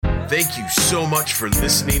Thank you so much for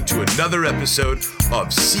listening to another episode of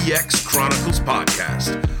CX Chronicles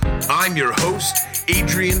podcast. I'm your host,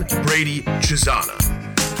 Adrian Brady Chisana.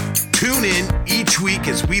 Tune in each week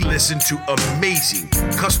as we listen to amazing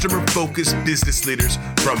customer-focused business leaders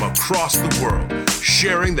from across the world,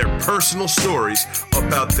 sharing their personal stories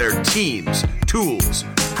about their teams, tools,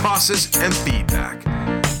 process, and feedback.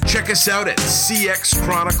 Check us out at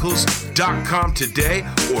CXChronicles.com today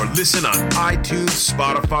or listen on iTunes,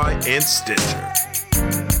 Spotify, and Stitcher.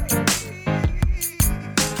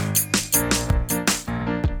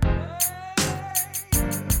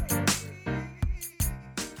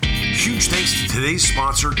 Huge thanks to today's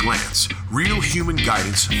sponsor, Glance, real human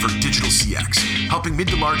guidance for digital CX, helping mid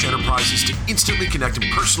to large enterprises to instantly connect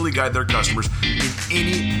and personally guide their customers in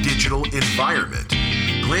any digital environment.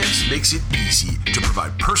 Glance makes it easy to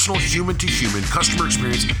provide personal human-to-human customer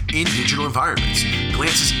experience in digital environments.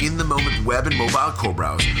 Glance's in-the-moment web and mobile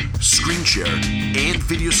co-browse, screen share, and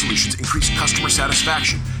video solutions increase customer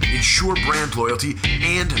satisfaction, ensure brand loyalty,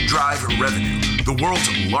 and drive revenue. The world's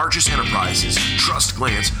largest enterprises trust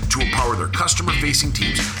Glance to empower their customer-facing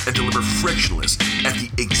teams and deliver frictionless, at the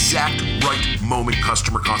exact right moment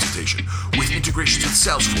customer consultation. With integrations with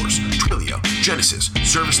Salesforce, Twilio, Genesys,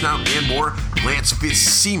 ServiceNow, and more, Glance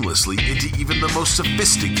fits seamlessly into even the most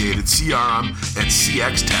sophisticated CRM and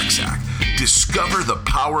CX tech stack. Discover the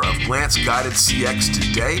power of Glance-guided CX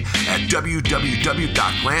today at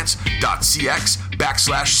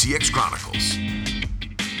www.glance.cx/CXChronicles.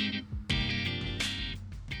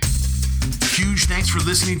 Huge thanks for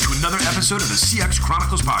listening to another episode of the CX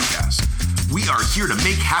Chronicles podcast. We are here to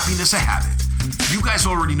make happiness a habit. You guys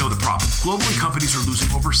already know the problem. Globally, companies are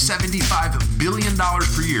losing over $75 billion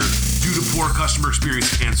per year due to poor customer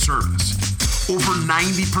experience and service. Over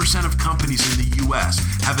 90% of companies in the U.S.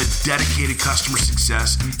 have a dedicated customer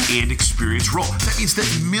success and experience role. That means that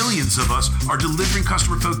millions of us are delivering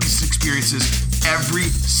customer-focused experiences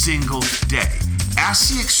every single day.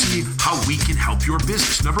 Ask CXC how we can help your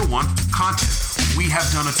business. Number one, content. We have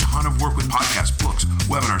done a ton of work with podcasts, books,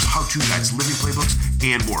 webinars, how-to guides, living playbooks,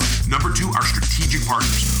 and more. Number two, our strategic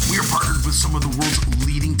partners. We are partnered with some of the world's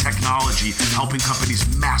leading technology, helping companies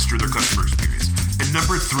master their customer experience. And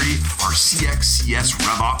number three, our CXCS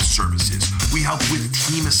RevOps services. We help with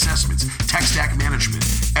team assessments, tech stack management,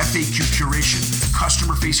 FAQ curation,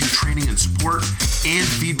 customer-facing training and support, and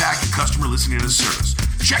feedback and customer listening as a service.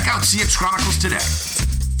 Check out CX Chronicles today.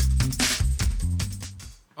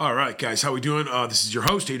 All right, guys, how we doing? This is your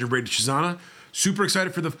host, Adrian Brady Chisana. Super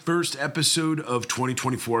excited for the first episode of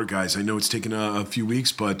 2024, guys. I know it's taken a few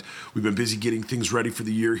weeks, but we've been busy getting things ready for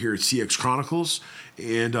the year here at CX Chronicles.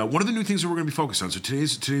 And one of the new things that we're going to be focused on, so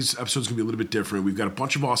today's episode is going to be a little bit different. We've got a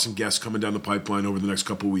bunch of awesome guests coming down the pipeline over the next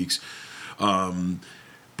couple of weeks.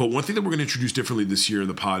 But one thing that we're going to introduce differently this year in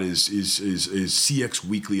the pod is CX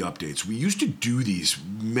Weekly updates. We used to do these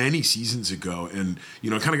many seasons ago, and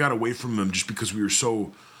I kind of got away from them just because we were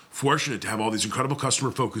so fortunate to have all these incredible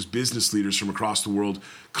customer-focused business leaders from across the world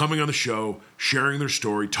coming on the show, sharing their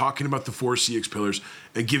story, talking about the 4 CX pillars,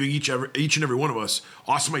 and giving each and every one of us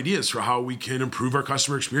awesome ideas for how we can improve our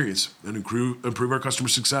customer experience and improve our customer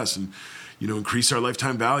success and increase our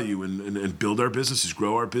lifetime value and build our businesses,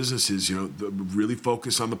 grow our businesses, really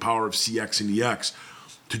focus on the power of CX and EX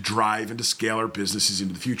to drive and to scale our businesses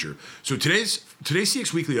into the future. So today's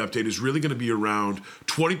CX Weekly update is really going to be around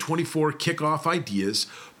 2024 kickoff ideas.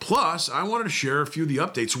 Plus, I wanted to share a few of the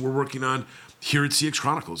updates that we're working on here at CX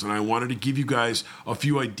Chronicles. And I wanted to give you guys a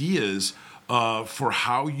few ideas for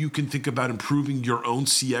how you can think about improving your own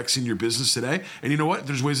CX in your business today. And you know what?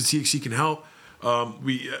 There's ways that CXC can help.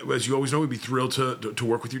 We, as you always know, we'd be thrilled to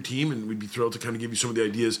work with your team, and we'd be thrilled to kind of give you some of the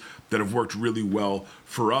ideas that have worked really well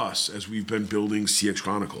for us as we've been building CX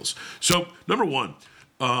Chronicles. So, number one,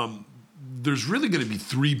 there's really going to be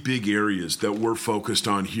 3 big areas that we're focused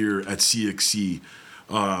on here at CXC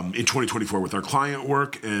in 2024 with our client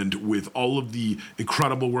work and with all of the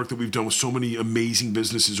incredible work that we've done with so many amazing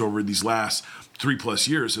businesses over these last 3+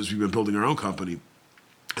 years as we've been building our own company.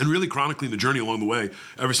 And really chronicling the journey along the way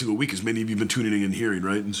every single week, as many of you have been tuning in and hearing,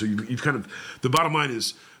 right? And so you've kind of, the bottom line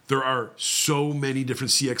is there are so many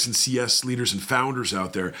different CX and CS leaders and founders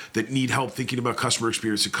out there that need help thinking about customer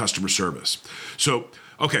experience and customer service. So,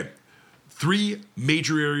 okay, 3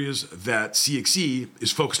 major areas that CXE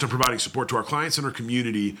is focused on providing support to our clients and our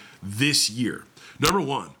community this year. Number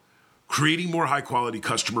one, creating more high-quality,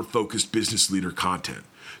 customer-focused business leader content.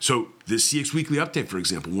 So this CX Weekly update, for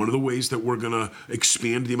example, one of the ways that we're going to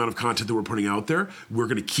expand the amount of content that we're putting out there, we're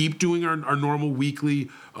going to keep doing our normal weekly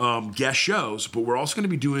guest shows, but we're also going to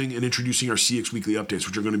be doing and introducing our CX Weekly updates,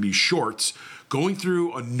 which are going to be shorts, going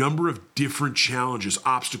through a number of different challenges,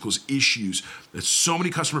 obstacles, issues that so many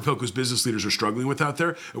customer-focused business leaders are struggling with out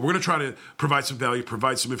there. And we're going to try to provide some value,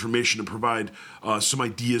 provide some information, and provide some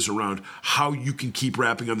ideas around how you can keep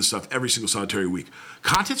wrapping on this stuff every single solitary week.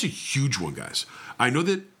 Content's a huge one, guys. I know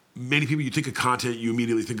that many people, you think of content, you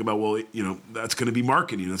immediately think about, well, that's going to be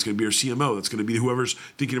marketing. That's going to be our CMO. That's going to be whoever's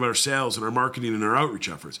thinking about our sales and our marketing and our outreach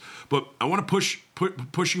efforts. But I want to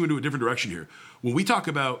push you into a different direction here. When we talk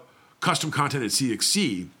about custom content at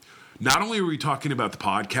CXC, not only are we talking about the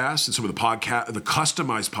podcast and some of the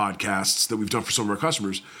customized podcasts that we've done for some of our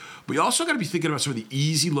customers, but you also got to be thinking about some of the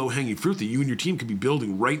easy, low-hanging fruit that you and your team could be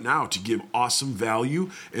building right now to give awesome value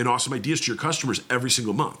and awesome ideas to your customers every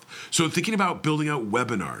single month. So thinking about building out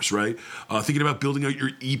webinars, right? Thinking about building out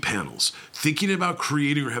your e-panels, thinking about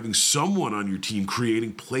creating or having someone on your team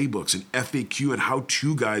creating playbooks and FAQ and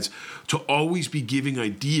how-to guides to always be giving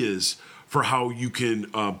ideas for how you can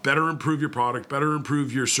better improve your product, better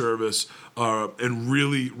improve your service, and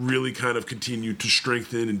really, really kind of continue to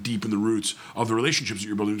strengthen and deepen the roots of the relationships that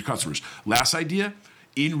you're building with your customers. Last idea,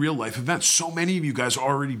 in real life events. So many of you guys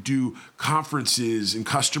already do conferences and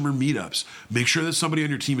customer meetups. Make sure that somebody on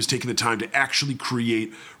your team is taking the time to actually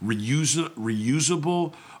create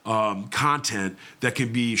reusable content that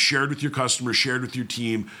can be shared with your customers, shared with your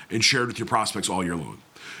team, and shared with your prospects all year long.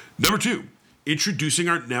 Number 2, introducing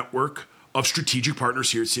our network of strategic partners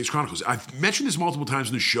here at CX Chronicles. I've mentioned this multiple times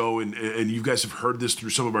in the show, and you guys have heard this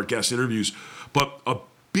through some of our guest interviews, but a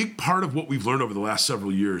big part of what we've learned over the last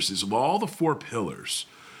several years is of all the 4 pillars,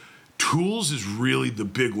 tools is really the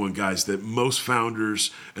big one, guys, that most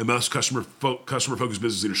founders and most customer-focused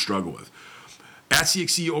business leaders struggle with. At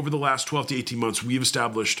CXC, over the last 12 to 18 months, we have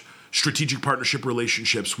established strategic partnership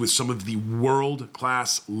relationships with some of the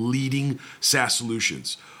world-class leading SaaS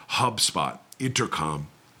solutions: HubSpot, Intercom,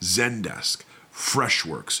 Zendesk,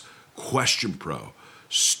 Freshworks, Question Pro,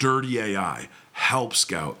 Sturdy AI, Help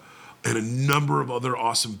Scout, and a number of other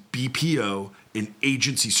awesome BPO and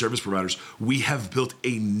agency service providers. We have built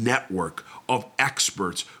a network of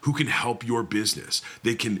experts who can help your business.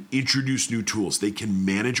 They can introduce new tools. They can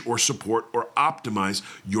manage or support or optimize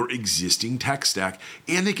your existing tech stack,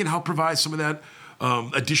 and they can help provide some of that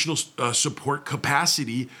additional support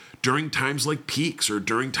capacity during times like peaks or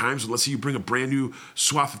during times, let's say you bring a brand new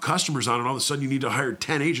swath of customers on and all of a sudden you need to hire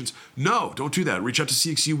 10 agents. No, don't do that. Reach out to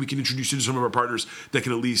CXC. We can introduce you to some of our partners that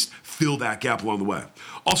can at least fill that gap along the way.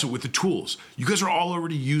 Also, with the tools, you guys are all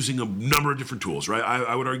already using a number of different tools, right?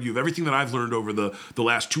 I would argue of everything that I've learned over the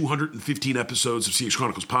last 215 episodes of CX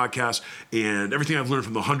Chronicles podcast and everything I've learned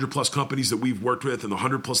from the 100 plus companies that we've worked with and the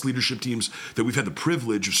 100 plus leadership teams that we've had the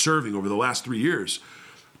privilege of serving over the last 3 years,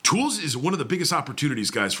 tools is one of the biggest opportunities,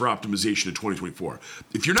 guys, for optimization in 2024.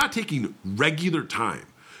 If you're not taking regular time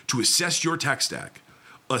to assess your tech stack,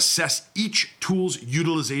 assess each tool's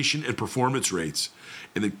utilization and performance rates,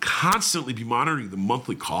 and then constantly be monitoring the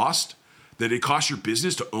monthly cost that it costs your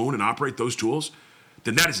business to own and operate those tools,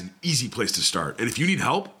 then that is an easy place to start. And if you need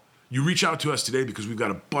help, you reach out to us today because we've got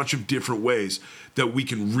a bunch of different ways that we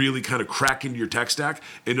can really kind of crack into your tech stack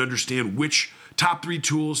and understand which top 3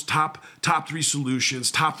 tools, top 3 solutions,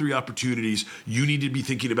 top 3 opportunities you need to be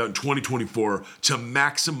thinking about in 2024 to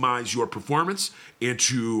maximize your performance and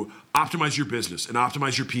to optimize your business and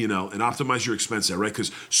optimize your P&L and optimize your expense there, right?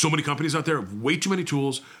 Because so many companies out there have way too many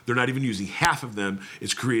tools. They're not even using half of them.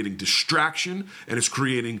 It's creating distraction and it's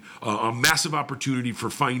creating a massive opportunity for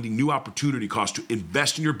finding new opportunity costs to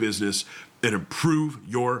invest in your business and improve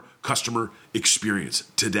your customer experience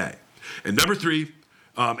today. And number 3,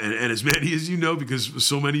 and as many as you know, because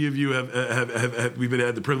so many of you have we've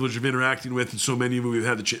had the privilege of interacting with, and so many of you we've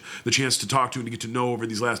had the chance to talk to and to get to know over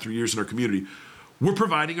these last 3 years in our community, we're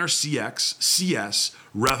providing our CX, CS,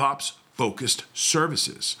 RevOps focused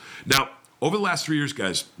services. Now, over the last 3 years,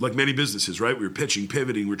 guys, like many businesses, right? We were pitching,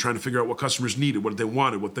 pivoting, we were trying to figure out what customers needed, what they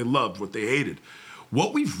wanted, what they loved, what they hated.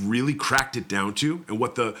 What we've really cracked it down to, and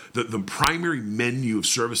what the primary menu of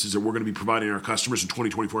services that we're going to be providing our customers in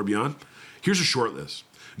 2024 and beyond, here's a short list.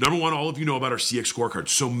 Number 1, all of you know about our CX scorecard.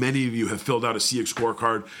 So many of you have filled out a CX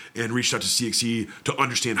scorecard and reached out to CXE to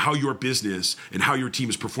understand how your business and how your team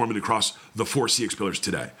is performing across the 4 CX pillars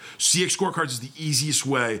today. CX scorecards is the easiest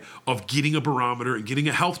way of getting a barometer and getting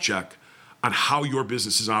a health check on how your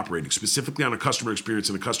business is operating, specifically on a customer experience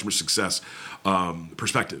and a customer success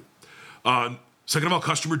perspective. Second of all,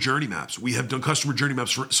 customer journey maps. We have done customer journey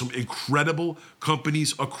maps for some incredible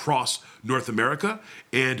companies across North America,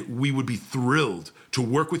 and we would be thrilled to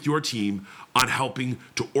work with your team on helping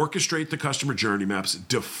to orchestrate the customer journey maps,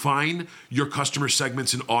 define your customer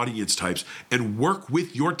segments and audience types, and work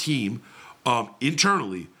with your team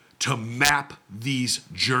internally to map these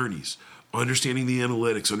journeys. Understanding the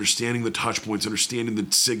analytics, understanding the touch points, understanding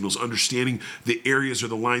the signals, understanding the areas or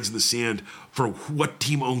the lines in the sand for what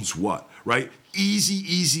team owns what, right?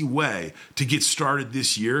 Easy way to get started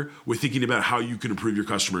this year with thinking about how you can improve your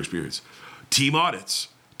customer experience. Team audits,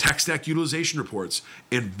 tech stack utilization reports,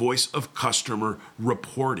 and voice of customer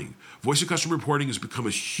reporting. Voice of customer reporting has become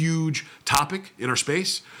a huge topic in our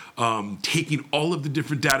space, taking all of the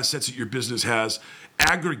different data sets that your business has,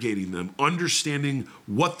 aggregating them, understanding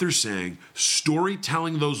what they're saying,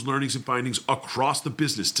 storytelling those learnings and findings across the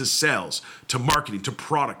business to sales, to marketing, to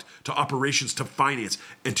product, to operations, to finance,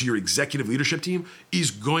 and to your executive leadership team is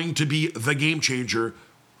going to be the game changer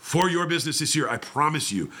for your business this year. I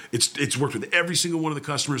promise you. It's worked with every single one of the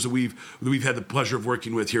customers that we've had the pleasure of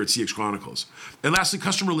working with here at CX Chronicles. And lastly,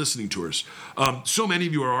 customer listening tours. So many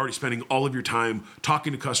of you are already spending all of your time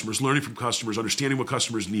talking to customers, learning from customers, understanding what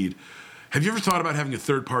customers need. Have you ever thought about having a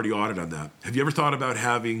third-party audit on that? Have you ever thought about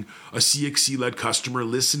having a CXC-led customer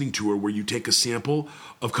listening tour where you take a sample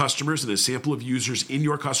of customers and a sample of users in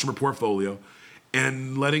your customer portfolio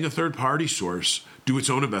and letting a third-party source do its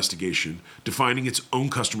own investigation, defining its own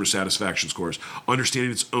customer satisfaction scores,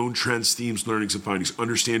 understanding its own trends, themes, learnings, and findings,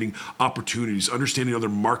 understanding opportunities, understanding other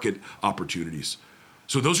market opportunities?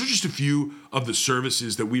 So those are just a few of the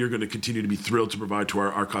services that we are going to continue to be thrilled to provide to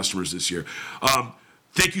our customers this year.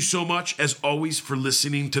 Thank you so much, as always, for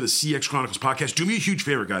listening to the CX Chronicles podcast. Do me a huge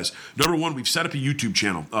favor, guys. Number one, we've set up a YouTube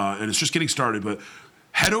channel, and it's just getting started, but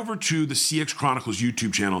head over to the CX Chronicles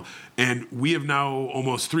YouTube channel, and we have now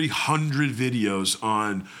almost 300 videos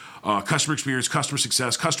on customer experience, customer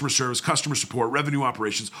success, customer service, customer support, revenue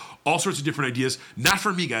operations, all sorts of different ideas. Not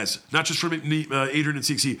from me, guys, not just from me, Adrian and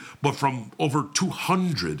CXC, but from over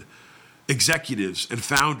 200 executives and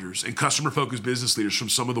founders and customer-focused business leaders from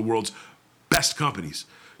some of the world's best companies.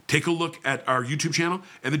 Take a look at our YouTube channel,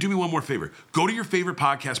 and then do me one more favor. Go to your favorite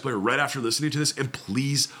podcast player right after listening to this, and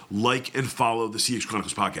please like and follow the CX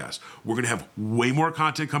Chronicles podcast. We're going to have way more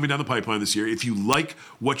content coming down the pipeline this year. If you like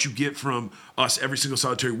what you get from us every single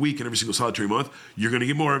solitary week and every single solitary month, you're going to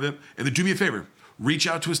get more of it. And then do me a favor. Reach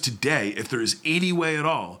out to us today if there is any way at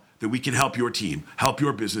all that we can help your team, help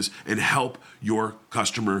your business, and help your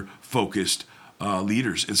customer-focused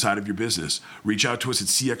leaders inside of your business. Reach out to us at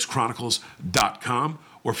CXChronicles.com,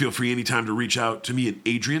 or feel free anytime to reach out to me at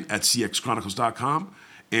Adrian at CXChronicles.com,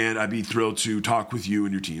 and I'd be thrilled to talk with you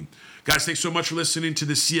and your team. Guys, thanks so much for listening to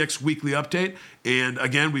the CX Weekly Update. And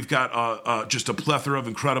again, we've got just a plethora of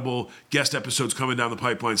incredible guest episodes coming down the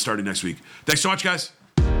pipeline starting next week. Thanks so much, guys.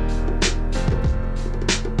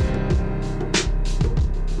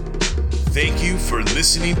 Thank you for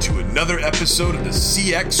listening to another episode of the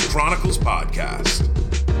CX Chronicles podcast.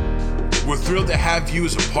 We're thrilled to have you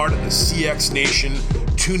as a part of the CX Nation,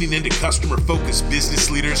 tuning into customer-focused business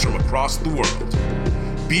leaders from across the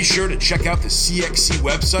world. Be sure to check out the CXC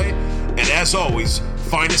website, and as always,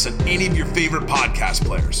 find us on any of your favorite podcast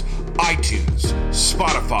players, iTunes,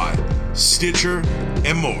 Spotify, Stitcher,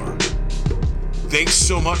 and more. Thanks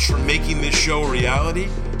so much for making this show a reality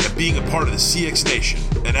and being a part of the CX Nation.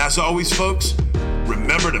 And as always, folks,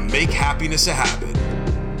 remember to make happiness a habit.